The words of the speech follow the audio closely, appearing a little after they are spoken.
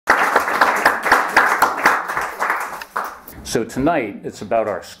So tonight, it's about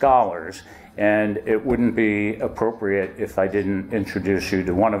our scholars, and it wouldn't be appropriate if I didn't introduce you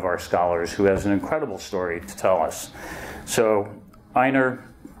to one of our scholars who has an incredible story to tell us. So, Ainur,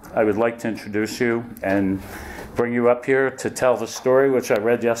 I would like to introduce you and bring you up here to tell the story, which I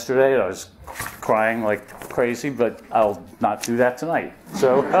read yesterday. I was crying like crazy, but I'll not do that tonight.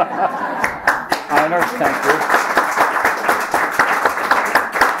 So, Ainur, thank you.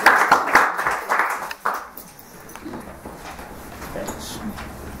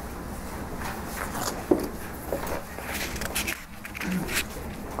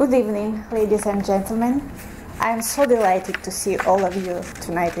 Good evening, ladies and gentlemen. I'm so delighted to see all of you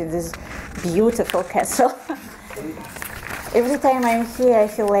tonight in this beautiful castle. Every time I'm here, I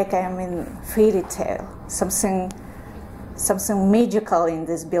feel like I'm in fairy tale. Something magical in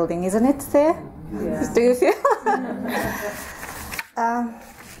this building, isn't it there? Yeah. Do you feel?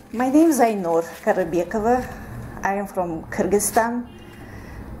 My name is Ainur Karybekova. I am from Kyrgyzstan,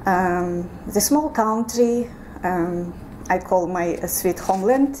 the small country I call my sweet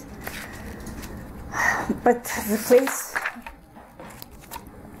homeland, but the place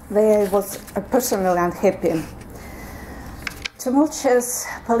where I was personally unhappy. Tumultuous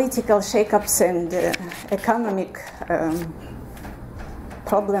political shakeups and economic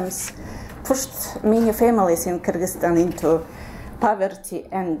problems pushed many families in Kyrgyzstan into poverty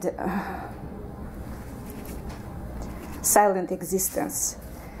and silent existence.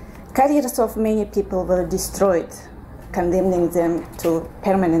 Careers of many people were destroyed, condemning them to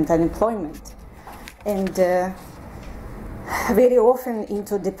permanent unemployment, and very often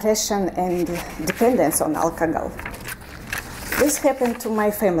into depression and dependence on alcohol. This happened to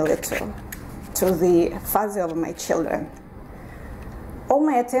my family too, to the father of my children. All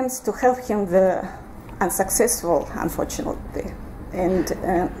my attempts to help him were unsuccessful, unfortunately. And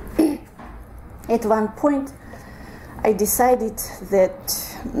at one point, I decided that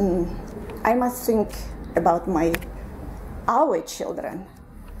I must think about our children,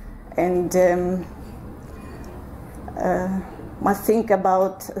 and must think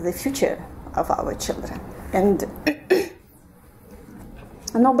about the future of our children. And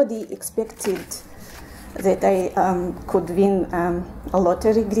nobody expected that I could win a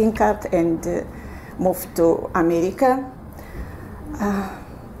lottery green card and move to America.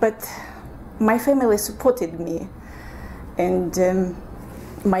 But my family supported me, and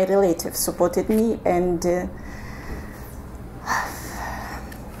my relatives supported me, and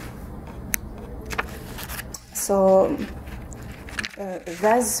so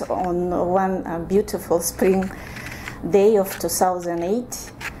thus on one beautiful spring day of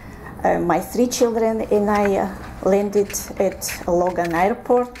 2008, my 3 children and I landed at Logan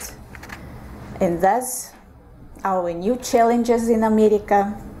Airport, and thus our new challenges in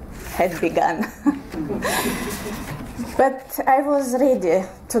America had begun. But I was ready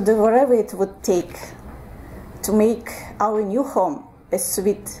to do whatever it would take to make our new home as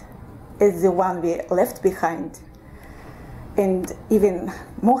sweet as the one we left behind, and even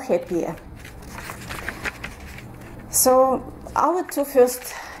more happier. So our 2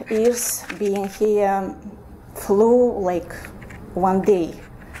 first years being here flew like one day.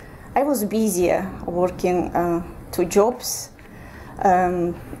 I was busy working 2 jobs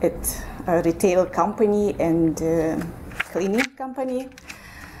at a retail company and cleaning company.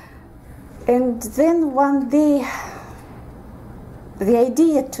 And then one day, the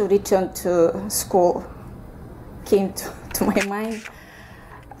idea to return to school came to my mind.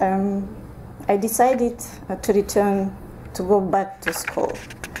 I decided to go back to school.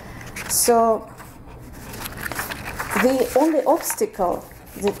 So the only obstacle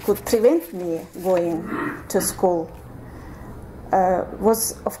that could prevent me going to school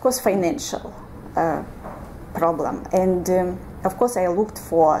was, of course, financial problem. And of course, I looked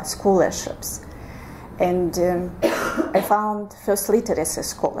for scholarships. And I found First Literacy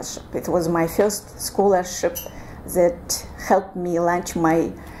Scholarship. It was my first scholarship that helped me launch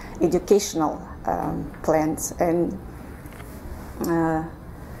my educational plans. And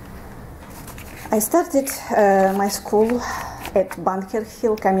I started my school at Bunker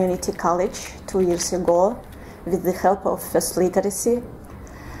Hill Community College 2 years ago with the help of First Literacy,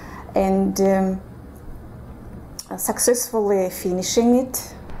 and successfully finishing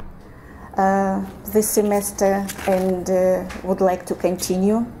it this semester, and would like to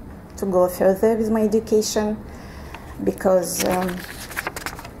continue to go further with my education, because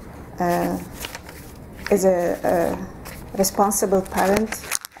as a responsible parent,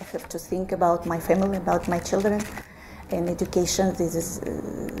 I have to think about my family, about my children, and education. This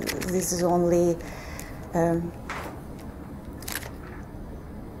is only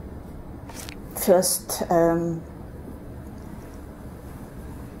first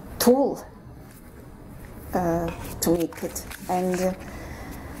tool to make it. And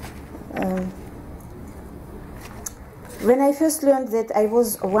when I first learned that I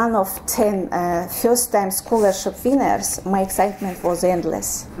was one of 10 first-time scholarship winners, my excitement was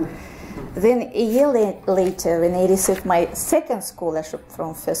endless. Then a year later, when I received my second scholarship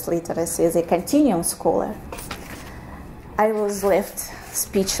from First Literacy as a continuing scholar, I was left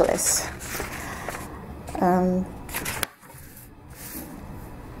speechless.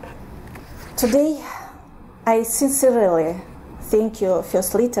 Today, I sincerely thank you,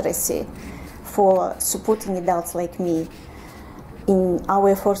 First Literacy, for supporting adults like me in our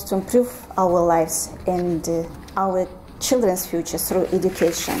efforts to improve our lives and our children's future through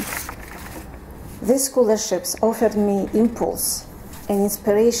education. These scholarships offered me impulse and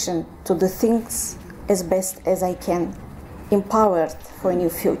inspiration to do things as best as I can, empowered for a new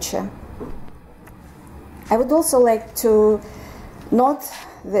future. I would also like to note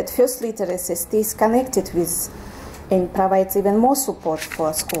that First Literacy stays connected with and provides even more support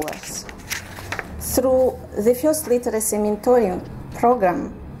for scholars. Through the First Literacy Mentoring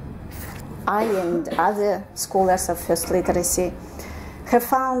Program, I and other scholars of First Literacy have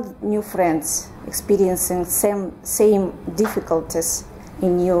found new friends experiencing same difficulties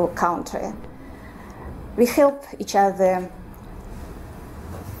in new country. We help each other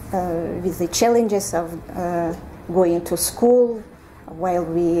with the challenges of going to school while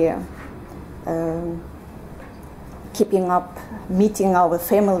we keeping up, meeting our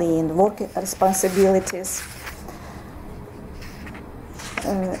family and work responsibilities.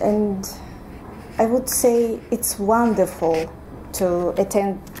 And I would say it's wonderful to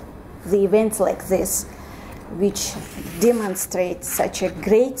attend the events like this, which demonstrate such a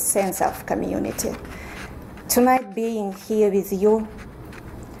great sense of community. Tonight, being here with you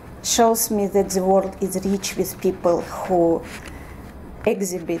shows me that the world is rich with people who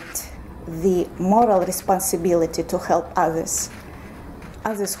exhibit the moral responsibility to help others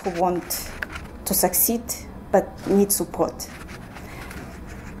who want to succeed but need support.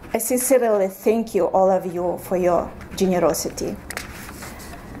 I sincerely thank you, all of you, for your generosity.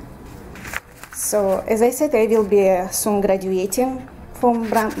 So, as I said, I will be soon graduating from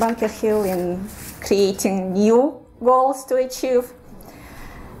Bunker Hill and creating new goals to achieve.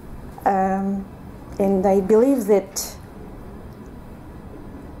 And I believe that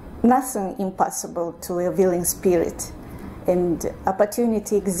nothing impossible to a willing spirit, and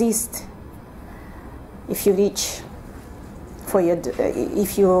opportunity exists if you reach for your,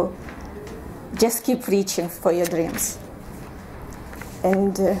 if you just keep reaching for your dreams.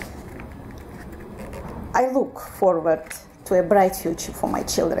 And I look forward to a bright future for my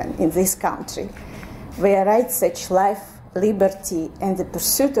children in this country, where rights such life, liberty, and the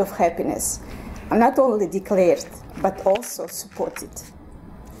pursuit of happiness are not only declared, but also supported.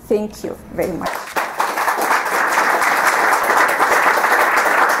 Thank you very much.